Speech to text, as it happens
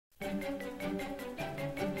Hi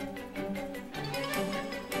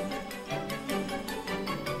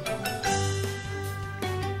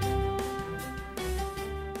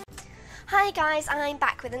guys, I'm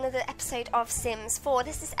back with another episode of Sims 4.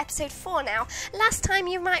 This is episode 4 now. Last time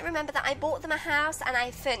you might remember that I bought them a house and I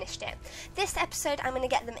furnished it. This episode I'm going to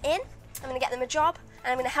get them in, I'm going to get them a job,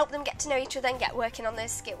 and I'm going to help them get to know each other and get working on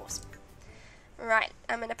those skills. Right,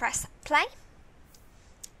 I'm going to press play.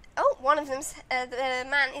 Oh, one of them's, the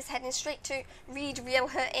man is heading straight to Reed Reel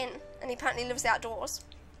Her In, and he apparently loves the outdoors.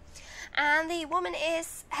 And the woman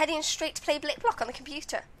is heading straight to play Blick Block on the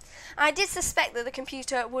computer. I did suspect that the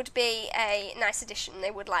computer would be a nice addition.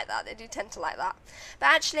 They would like that. They do tend to like that. But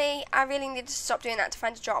actually, I really needed to stop doing that to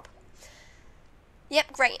find a job.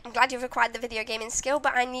 Yep, great. I'm glad you've acquired the video gaming skill,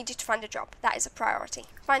 but I need you to find a job. That is a priority.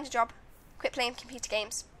 Find a job. Quit playing computer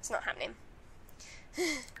games. It's not happening.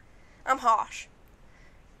 I'm harsh.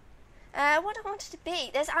 What I wanted to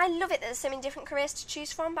be. I love it that there's so many different careers to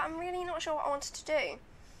choose from, but I'm really not sure what I wanted to do.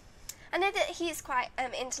 I know that he's quite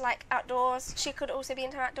into like outdoors. She could also be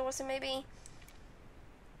into outdoors, so maybe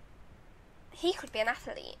he could be an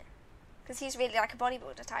athlete because he's really like a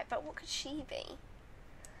bodybuilder type. But what could she be?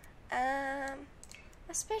 I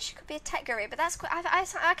suppose she could be a tech guru, but that's quite.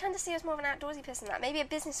 I kind of see her as more of an outdoorsy person than that. Maybe a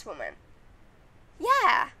businesswoman.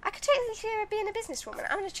 Yeah, I could totally see her being a businesswoman.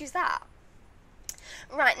 I'm going to choose that.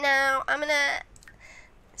 Right now, I'm going to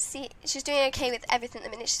see, she's doing okay with everything at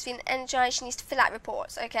the minute. She's feeling energized. She needs to fill out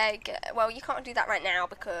reports. Okay, good. Well, you can't do that right now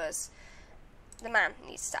because the man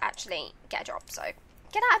needs to actually get a job. So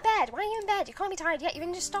get out of bed. Why are you in bed? You can't be tired yet. You've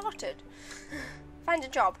only just started. Find a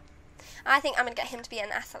job. I think I'm going to get him to be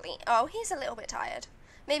an athlete. Oh, he's a little bit tired.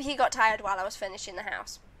 Maybe he got tired while I was finishing the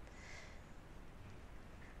house.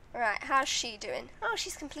 Right, how's she doing? Oh,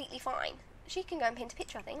 she's completely fine. She can go and paint a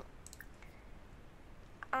picture, I think.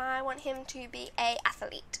 I want him to be an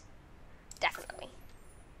athlete. Definitely.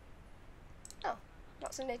 Oh,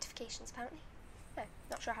 lots of notifications apparently. No,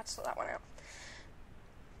 not sure how to sort that one out.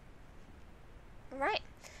 Right.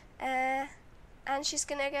 And she's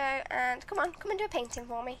going to go and, come and do a painting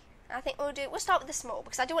for me. I think we'll start with the small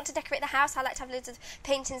because I do want to decorate the house. I like to have loads of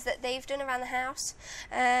paintings that they've done around the house.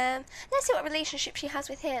 Let's see what relationship she has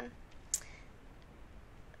with him.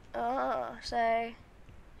 Oh, so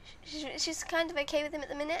she's kind of okay with him at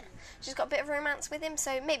the minute. She's got a bit of romance with him,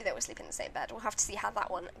 so maybe they will sleep in the same bed. We'll have to see how that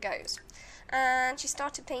one goes. And she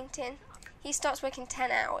started painting. He starts working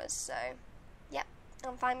 10 hours, so yep,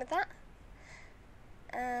 I'm fine with that.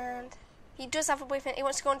 And he does have a boyfriend. He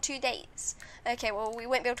wants to go on 2 dates. Okay, well, we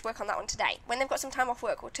won't be able to work on that one today. When they've got some time off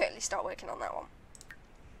work, we'll totally start working on that one.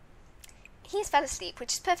 He's fell asleep,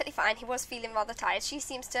 which is perfectly fine. He was feeling rather tired. She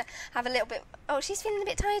seems to have a little bit... Oh, she's feeling a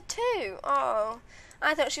bit tired too. Oh,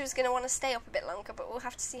 I thought she was going to want to stay up a bit longer, but we'll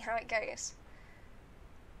have to see how it goes.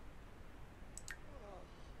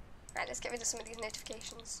 Right, let's get rid of some of these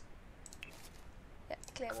notifications. Yep,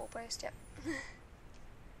 clear wall post, yep.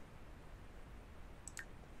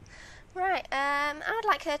 Right, I would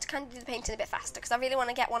like her to kind of do the painting a bit faster, because I really want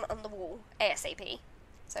to get one on the wall ASAP.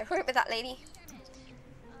 So hurry up with that lady.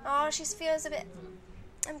 Oh, she feels a bit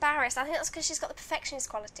embarrassed. I think that's because she's got the perfectionist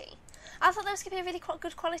quality. I thought that was going to be a really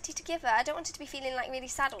good quality to give her. I don't want her to be feeling like really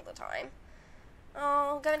sad all the time.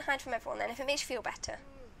 Oh, go and hide from everyone then, if it makes you feel better.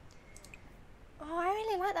 Oh, I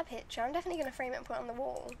really like that picture. I'm definitely going to frame it and put it on the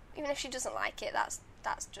wall. Even if she doesn't like it, that's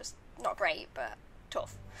just not great, but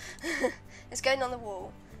tough. It's going on the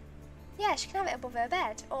wall. Yeah, she can have it above her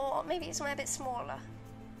bed, or maybe it's somewhere a bit smaller.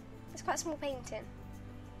 It's quite a small painting.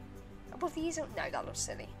 Above the easel? No, that looks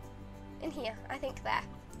silly. In here, I think there.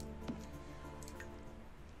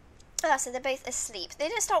 Oh, so they're both asleep. They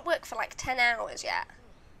didn't start work for like 10 hours yet.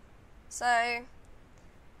 So,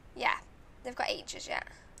 yeah, they've got ages yet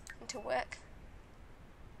until work.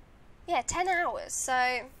 Yeah, 10 hours,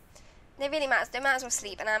 so they really might as well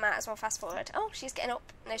sleep, and I might as well fast forward. Oh, she's getting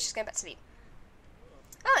up. No, she's going back to sleep.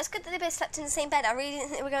 Oh, it's good that they both slept in the same bed. I really didn't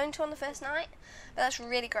think they were going to on the first night, but that's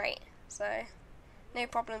really great. So, no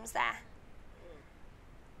problems there.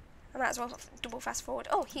 I might as well double fast forward.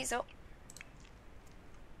 Oh, he's up.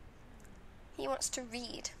 He wants to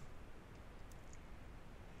read.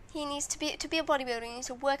 He needs to be a bodybuilder. He needs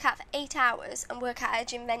to work out for 8 hours and work out at a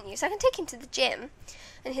gym venue. So I can take him to the gym,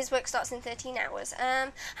 and his work starts in 13 hours.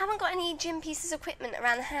 Haven't got any gym pieces of equipment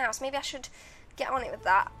around the house. Maybe I should get on it with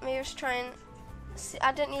that. Maybe I should try and...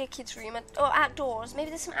 I don't need a kids' room. Or outdoors. Maybe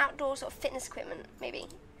there's some outdoor sort of fitness equipment. Maybe.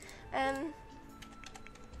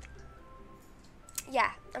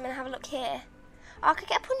 Yeah, I'm going to have a look here. Oh, I could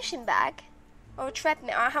get a punching bag. Or a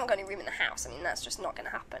treadmill. I haven't got any room in the house. I mean, that's just not going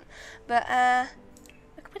to happen. But, I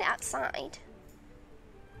could put it outside.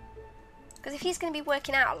 Because if he's going to be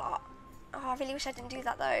working out a lot, oh, I really wish I didn't do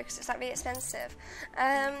that though, because it's like really expensive.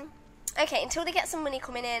 Okay, until they get some money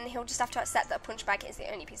coming in, he'll just have to accept that a punch bag is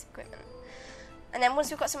the only piece of equipment. And then once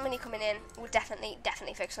we've got some money coming in, we'll definitely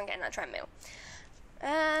focus on getting that treadmill.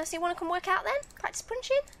 So you want to come work out then? Practice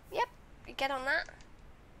punching? Yep, you get on that.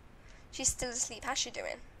 She's still asleep. How's she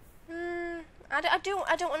doing? I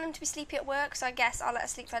don't want them to be sleepy at work, so I guess I'll let her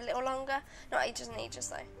sleep for a little longer. Not ages and ages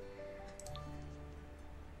though.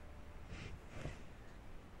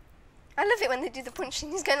 I love it when they do the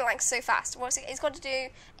punching. He's going like so fast. He's got to do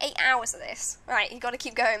 8 hours of this. Right, you've got to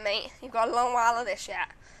keep going, mate. You've got a long while of this yet.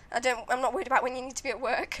 I'm not worried about when you need to be at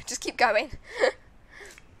work. Just keep going.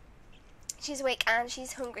 She's awake and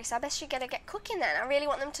she's hungry, so I bet she's going to get cooking then. I really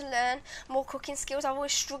want them to learn more cooking skills. I've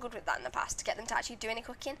always struggled with that in the past, to get them to actually do any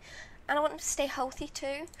cooking. And I want them to stay healthy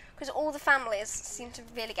too, because all the families seem to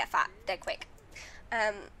really get fat dead quick.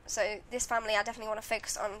 So this family, I definitely want to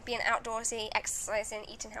focus on being outdoorsy, exercising,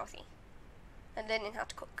 eating healthy, and learning how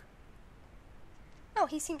to cook. Oh,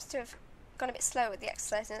 he seems to have gone a bit slow with the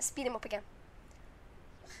exercising. Let's speed him up again.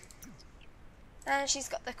 And she's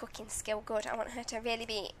got the cooking skill good. I want her to really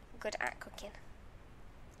be good at cooking.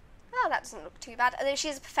 Oh, that doesn't look too bad. Although she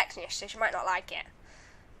is a perfectionist, so she might not like it.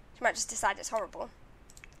 She might just decide it's horrible.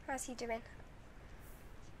 How's he doing?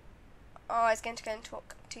 Oh, he's going to go and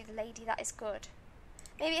talk to the lady. That is good.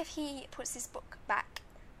 Maybe if he puts his book back,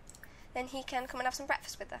 then he can come and have some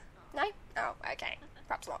breakfast with her. No? Oh, okay.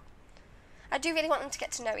 Perhaps not. I do really want them to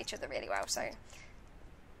get to know each other really well, so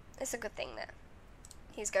it's a good thing that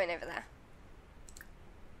he's going over there.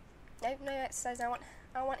 No exercise.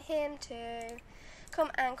 I want him to come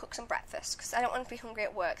and cook some breakfast, because I don't want him to be hungry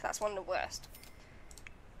at work. That's one of the worst.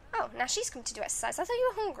 Oh, now she's come to do exercise. I thought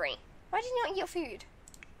you were hungry. Why did you not eat your food?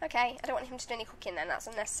 Okay, I don't want him to do any cooking then. That's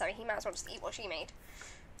unnecessary. He might as well just eat what she made.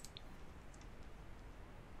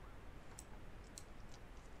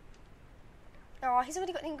 Oh, he's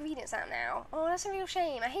already got the ingredients out now. Oh, that's a real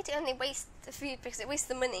shame. I hate it when they waste the food because it wastes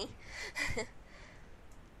the money.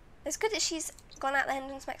 It's good that she's gone out there and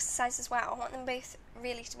done some exercise as well. I want them both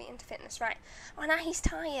really to be into fitness. Right. Oh, now he's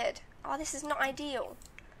tired. Oh, this is not ideal.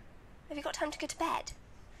 Have you got time to go to bed?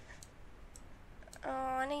 Oh,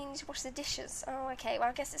 I know you need to wash the dishes. Oh, okay. Well,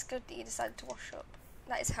 I guess it's good that you decided to wash up.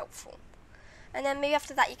 That is helpful. And then maybe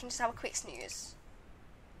after that you can just have a quick snooze.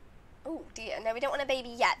 Oh, dear. No, we don't want a baby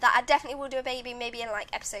yet. That I definitely will do a baby maybe in like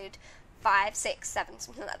episode 5, 6, 7,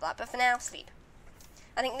 something like that. But for now, sleep.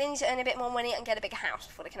 I think they need to earn a bit more money and get a bigger house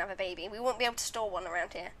before they can have a baby. We won't be able to store one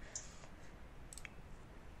around here.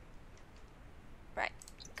 Right.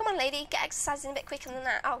 Come on, lady. Get exercising a bit quicker than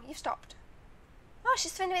that. Oh, you stopped. Oh,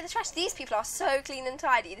 she's throwing away the trash. These people are so clean and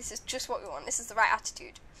tidy. This is just what we want. This is the right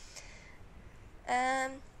attitude.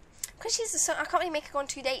 Because she's I can't really make her go on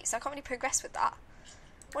 2 dates, so I can't really progress with that.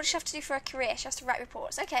 What does she have to do for her career? She has to write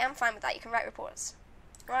reports. Okay, I'm fine with that. You can write reports.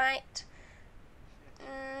 Right.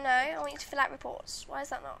 No, I want you to fill out reports. Why is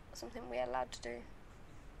that not something we're allowed to do?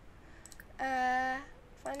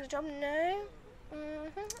 Find a job? No.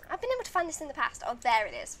 I've been able to find this in the past. Oh, there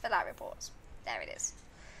it is. Fill out reports. There it is.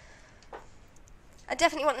 I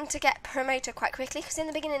definitely want them to get promoted quite quickly, because in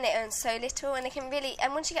the beginning they earn so little, and they can really,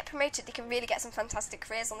 and once you get promoted, they can really get some fantastic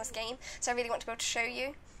careers on this game. So I really want to be able to show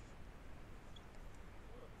you.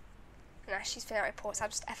 Now she's filling out reports. I'll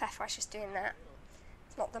just FF while she's doing that.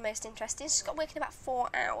 It's not the most interesting. She's got working about 4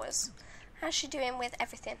 hours. How's she doing with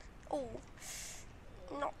everything? Oh,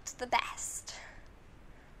 not the best.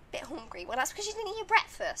 Bit hungry. Well, that's because you didn't eat your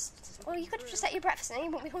breakfast. Well, you could have just ate your breakfast and then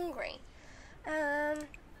you wouldn't be hungry. Yeah,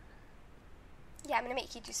 I'm going to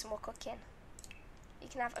make you do some more cooking. You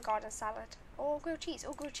can have a garden salad. Or grilled cheese.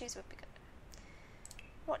 Or grilled cheese would be good.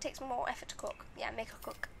 What takes more effort to cook? Yeah, make her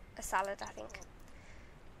cook a salad, I think.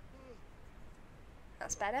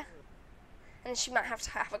 That's better. And she might have to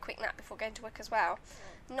have a quick nap before going to work as well.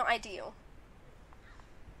 Not ideal.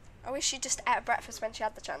 I wish she'd just ate breakfast when she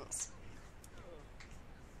had the chance.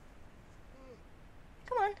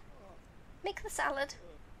 Come on. Make the salad.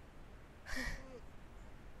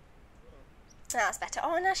 That's better.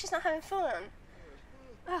 Oh, now she's not having fun.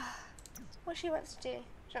 Oh, what she wants to do?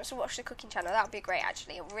 She wants to watch the cooking channel. That would be great,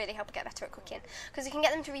 actually. It will really help her get better at cooking. Because you can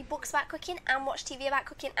get them to read books about cooking and watch TV about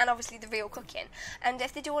cooking and obviously the real cooking. And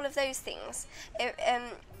if they do all of those things, it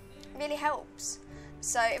really helps.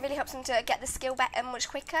 So it really helps them to get the skill better much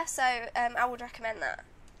quicker. So I would recommend that.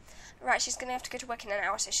 Right, she's going to have to go to work in an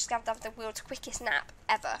hour, so she's going to have the world's quickest nap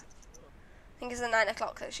ever. I think it's at 9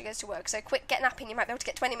 o'clock that she goes to work. So quick, get napping. You might be able to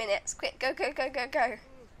get 20 minutes. Quick, go, go, go, go, go.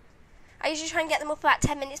 I usually try and get them up about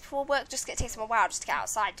 10 minutes before work, just 'cause it takes them a while just to get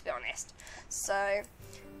outside, to be honest. So,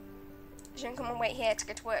 she can come and wait here to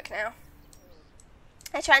go to work now.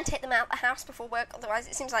 I try and take them out of the house before work, otherwise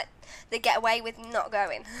it seems like they get away with not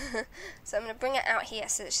going. So I'm going to bring it out here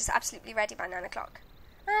so that she's absolutely ready by 9 o'clock.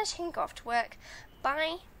 And she can go off to work.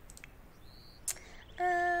 Bye.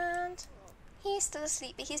 And he's still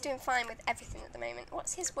asleep, but he's doing fine with everything at the moment.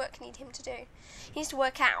 What's his work need him to do? He needs to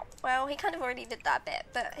work out. Well, he kind of already did that bit,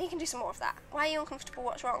 but he can do some more of that. Why are you uncomfortable?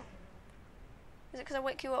 What's wrong? Is it because I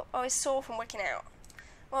wake you up? Oh, he's sore from working out.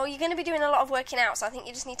 Well, you're going to be doing a lot of working out, so I think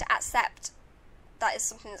you just need to accept that is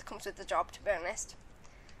something that comes with the job, to be honest.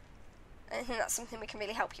 I think that's something we can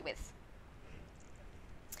really help you with.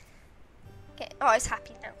 Okay. Oh, he's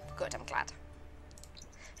happy now. Good, I'm glad.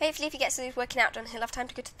 Hopefully if he gets his working out done, he'll have time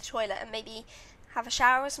to go to the toilet and maybe have a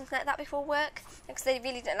shower or something like that before work. Because they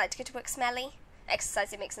really don't like to go to work smelly.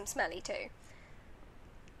 Exercising makes them smelly too.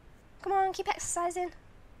 Come on, keep exercising.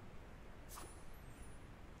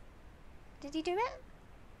 Did he do it?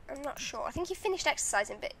 I'm not sure. I think he finished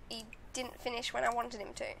exercising, but he didn't finish when I wanted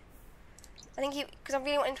him to. I think because I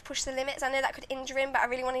really want him to push the limits. I know that could injure him, but I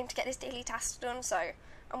really want him to get his daily tasks done, so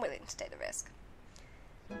I'm willing to take the risk.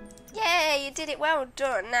 Yay, you did it, well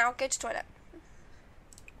done. Now go to toilet.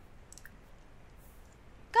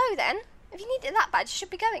 Go then. If you need it that bad, you should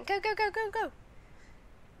be going. Go, go, go, go, go.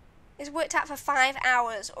 He's worked out for 5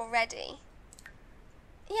 hours already.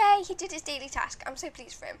 Yay, he did his daily task. I'm so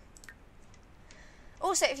pleased for him.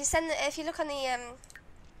 Also, if you look on the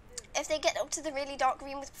if they get up to the really dark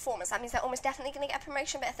green with performance, that means they're almost definitely going to get a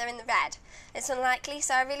promotion, but if they're in the red, it's unlikely,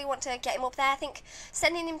 so I really want to get him up there. I think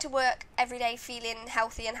sending him to work every day feeling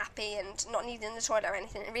healthy and happy and not needing the toilet or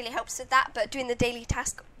anything, it really helps with that, but doing the daily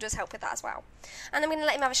task does help with that as well. And I'm going to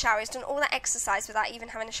let him have a shower. He's done all that exercise without even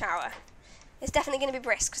having a shower. It's definitely going to be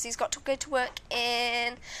brisk, because he's got to go to work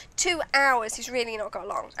in 2 hours. He's really not got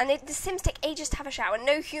long. And the Sims take ages to have a shower.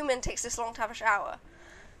 No human takes this long to have a shower.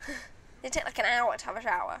 They take like an hour to have a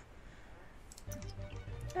shower.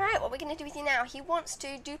 Alright, what we're going to do with you now, he wants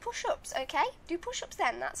to do push-ups, okay? Do push-ups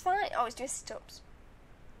then, that's fine. Oh, he's doing sit-ups.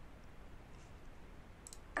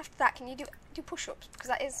 After that, can you do push-ups? Because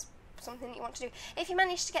that is something you want to do. If you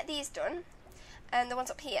manage to get these done, the ones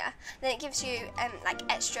up here, then it gives you like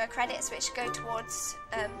extra credits which go towards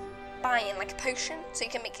buying like a potion. So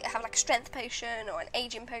you can have like a strength potion or an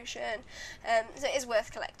aging potion. So it is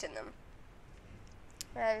worth collecting them.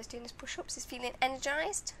 He's doing his push-ups, he's feeling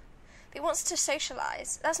energised. But he wants to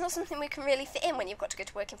socialise. That's not something we can really fit in when you've got to go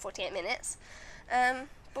to work in 48 minutes.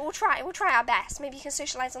 But we'll try our best. Maybe you can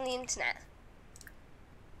socialise on the internet.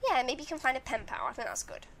 Yeah, maybe you can find a pen pal. I think that's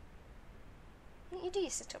good. You do your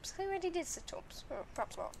sit-ups. I already did sit-ups. Oh,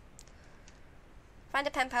 perhaps not. Find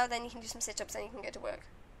a pen pal, then you can do some sit-ups, then you can go to work.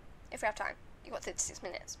 If we have time. You've got 36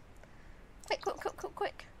 minutes. Quick, quick, quick, quick,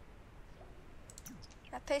 quick.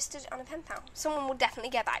 I've posted on a pen pal. Someone will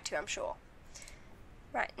definitely get back to you, I'm sure.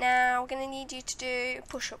 Right, now we're going to need you to do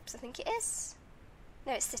push-ups, I think it is.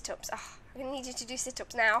 No, it's sit-ups. Oh, I'm going to need you to do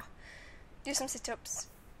sit-ups now. Do some sit-ups.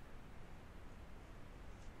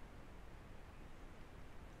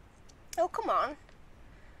 Oh, come on.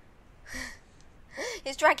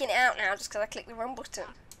 He's dragging it out now just because I clicked the wrong button.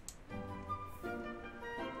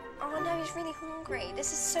 Oh no, he's really hungry.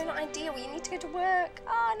 This is so not ideal. You need to go to work.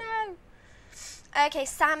 Oh no. Okay,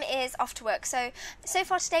 Sam is off to work. So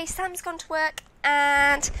far today, Sam's gone to work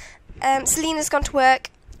and Selena's gone to work.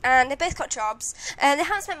 And they both got jobs. They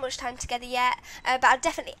haven't spent much time together yet, but I'll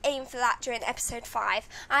definitely aim for that during episode 5.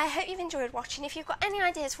 I hope you've enjoyed watching. If you've got any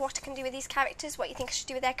ideas for what I can do with these characters, what you think I should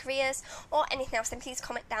do with their careers, or anything else, then please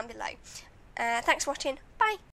comment down below. Thanks for watching. Bye.